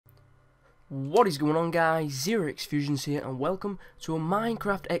What is going on, guys? ZeroXFusions here and welcome to a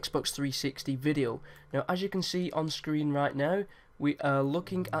Minecraft Xbox 360 video. Now, as you can see on screen right now, we are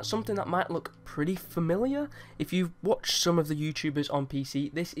looking at something that might look pretty familiar. If you've watched some of the YouTubers on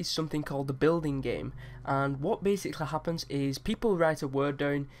PC, this is something called the building game. And what basically happens is people write a word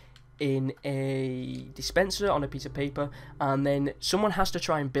down in a dispenser on a piece of paper, and then someone has to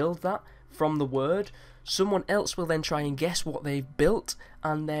try and build that from the word. Someone else will then try and guess what they've built,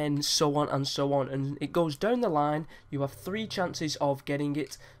 and then so on and so on, and it goes down the line. You have 3 chances of getting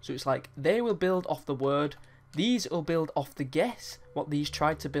it, so it's like they will build off the word, these will build off the guess, what these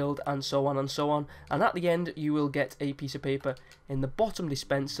tried to build, and so on and so on, and at the end you will get a piece of paper in the bottom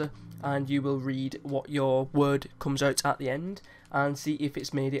dispenser, and you will read what your word comes out at the end and see if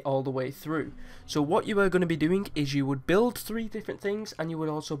it's made it all the way through. So what you are going to be doing is you would build 3 different things, and you would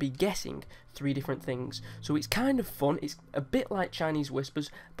also be guessing 3 different things. So it's kind of fun. It's a bit like Chinese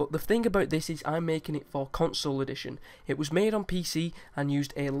Whispers, but the thing about this is I'm making it for console edition. It was made on PC and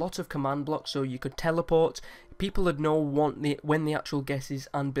used a lot of command blocks, so you could teleport. People would know when the actual guesses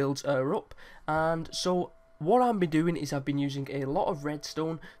and builds are up, and so what I've been doing is I've been using a lot of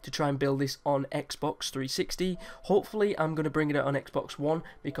redstone to try and build this on Xbox 360. Hopefully I'm going to bring it out on Xbox One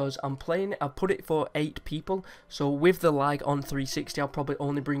because I'm playing it. I put it for 8 people, so with the lag on 360 I'll probably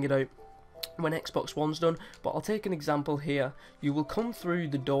only bring it out when Xbox One's done. But I'll take an example here. You will come through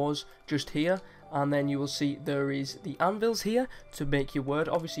the doors just here, and then you will see there is the anvils here to make your word.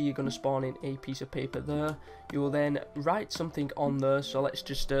 Obviously you're going to spawn in a piece of paper there. You will then write something on there. So let's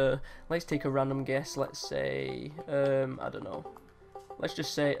just let's take a random guess. Let's say I don't know, let's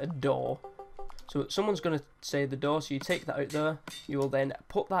just say a door. So someone's going to say the door, so you take that out there. You will then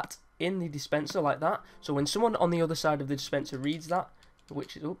put that in the dispenser like that, so when someone on the other side of the dispenser reads that,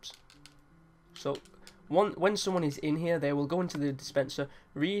 which is oops, so when someone is in here, they will go into the dispenser,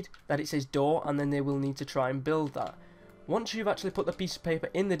 read that it says door, and then they will need to try and build that. Once you've actually put the piece of paper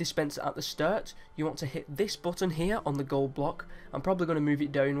in the dispenser at the start, you want to hit this button here on the gold block. I'm probably going to move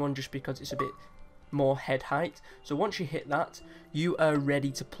it down one just because it's a bit more head height. So once you hit that, you are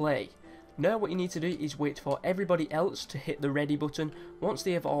ready to play. Now what you need to do is wait for everybody else to hit the ready button. Once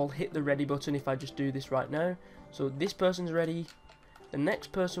they have all hit the ready button, if I just do this right now, so this person's ready, the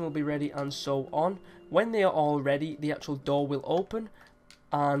next person will be ready, and so on. When they are all ready, the actual door will open,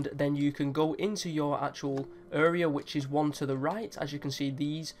 and then you can go into your actual area, which is one to the right. As you can see,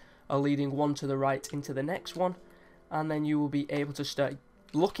 these are leading one to the right into the next one, and then you will be able to start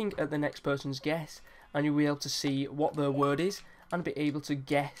looking at the next person's guess, and you'll be able to see what their word is and be able to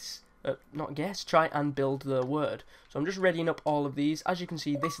guess, try and build their word. So I'm just readying up all of these. As you can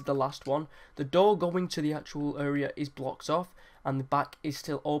see, this is the last one. The door going to the actual area is blocked off, and the back is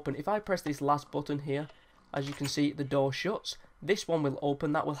still open. If I press this last button here, as you can see, the door shuts. This one will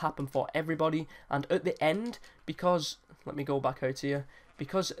open. That will happen for everybody. And at the end, because let me go back out here,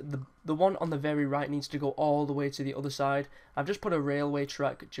 because the one on the very right needs to go all the way to the other side, I've just put a railway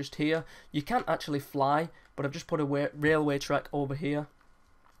track just here. You can't actually fly, but I've just put a railway track over here,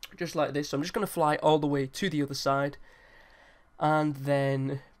 just like this. So I'm just going to fly all the way to the other side, and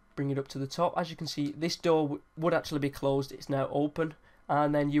then bring it up to the top. As you can see, this door would actually be closed. It's now open,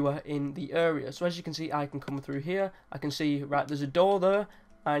 and then you are in the area. So as you can see, I can come through here. I can see, right, there's a door there.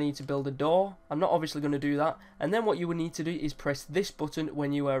 I need to build a door. I'm not obviously going to do that. And then what you would need to do is press this button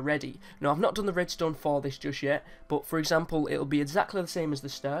when you are ready. Now, I've not done the redstone for this just yet, but for example, it'll be exactly the same as the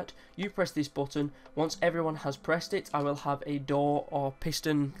start. You press this button. Once everyone has pressed it, I will have a door or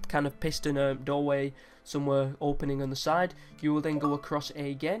piston, doorway somewhere opening on the side. You will then go across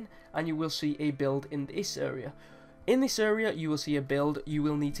again, and you will see a build in this area. In this area, you will see a build. You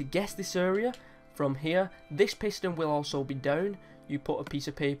will need to guess this area from here. This piston will also be down. You put a piece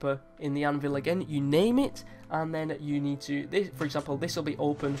of paper in the anvil again, you name it, and then you need to, for example, this will be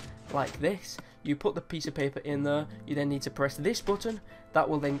open like this. You put the piece of paper in there, you then need to press this button. That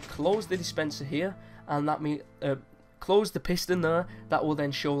will then close the dispenser here, and that means close the piston there. That will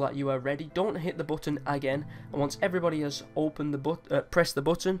then show that you are ready. Don't hit the button again, and once everybody has opened the pressed the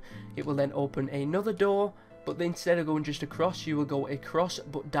button, it will then open another door. But then instead of going just across, you will go across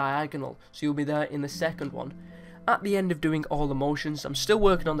but diagonal, so you'll be there in the second one. At the end of doing all the motions, I'm still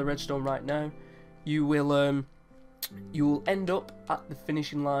working on the redstone right now, you will end up at the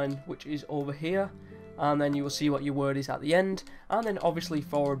finishing line, which is over here, and then you will see what your word is at the end. And then obviously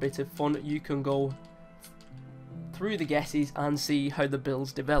for a bit of fun, you can go through the guesses and see how the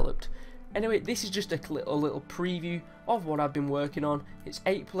build's developed. Anyway, this is just a little preview of what I've been working on. It's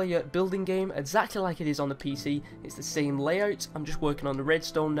 8-player building game, exactly like it is on the PC. It's the same layout. I'm just working on the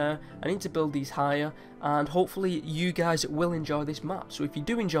redstone now. I need to build these higher, and hopefully you guys will enjoy this map. So if you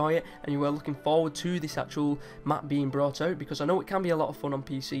do enjoy it and you are looking forward to this actual map being brought out, because I know it can be a lot of fun on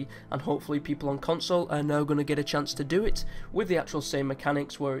PC, and hopefully people on console are now going to get a chance to do it with the actual same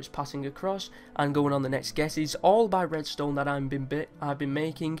mechanics where it's passing across and going on the next guesses, all by redstone that I've been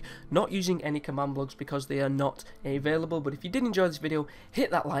making, not using any command blocks because they are not available. But if you did enjoy this video,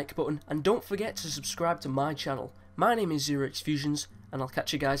 hit that like button and don't forget to subscribe to my channel. My name is ZeroXFusions, and I'll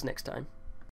catch you guys next time.